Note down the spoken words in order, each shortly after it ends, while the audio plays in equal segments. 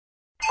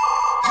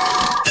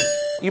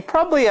You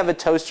probably have a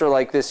toaster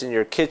like this in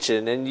your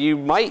kitchen, and you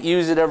might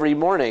use it every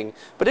morning,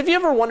 but have you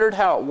ever wondered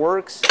how it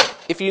works?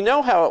 If you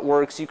know how it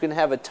works, you can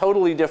have a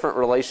totally different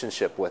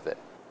relationship with it.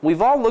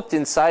 We've all looked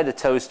inside a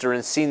toaster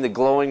and seen the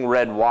glowing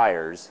red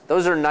wires.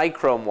 Those are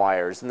nichrome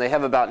wires, and they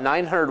have about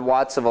 900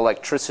 watts of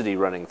electricity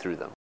running through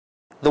them.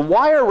 The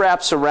wire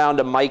wraps around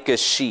a mica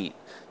sheet.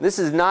 This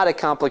is not a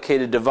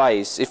complicated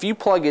device. If you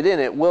plug it in,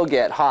 it will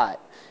get hot.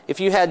 If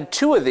you had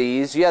 2 of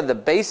these, you had the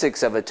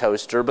basics of a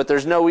toaster, but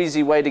there's no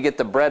easy way to get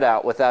the bread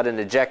out without an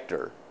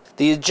ejector.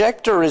 The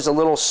ejector is a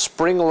little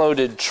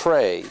spring-loaded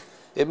tray.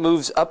 It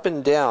moves up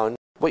and down.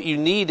 What you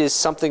need is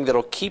something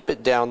that'll keep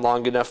it down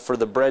long enough for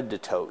the bread to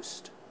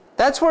toast.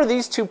 That's where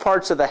these 2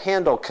 parts of the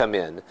handle come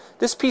in.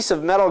 This piece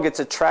of metal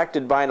gets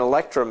attracted by an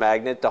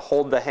electromagnet to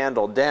hold the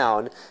handle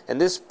down, and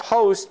this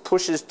post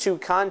pushes 2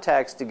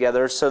 contacts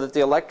together so that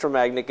the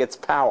electromagnet gets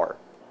power.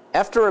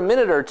 After a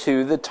minute or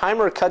 2, the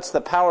timer cuts the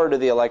power to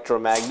the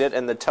electromagnet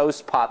and the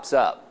toast pops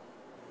up.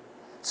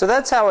 So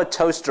that's how a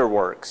toaster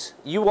works.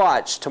 You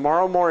watch.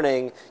 Tomorrow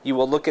morning, you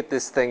will look at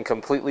this thing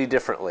completely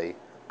differently.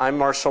 I'm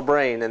Marshall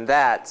Brain, and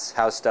that's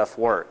how stuff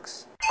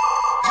works.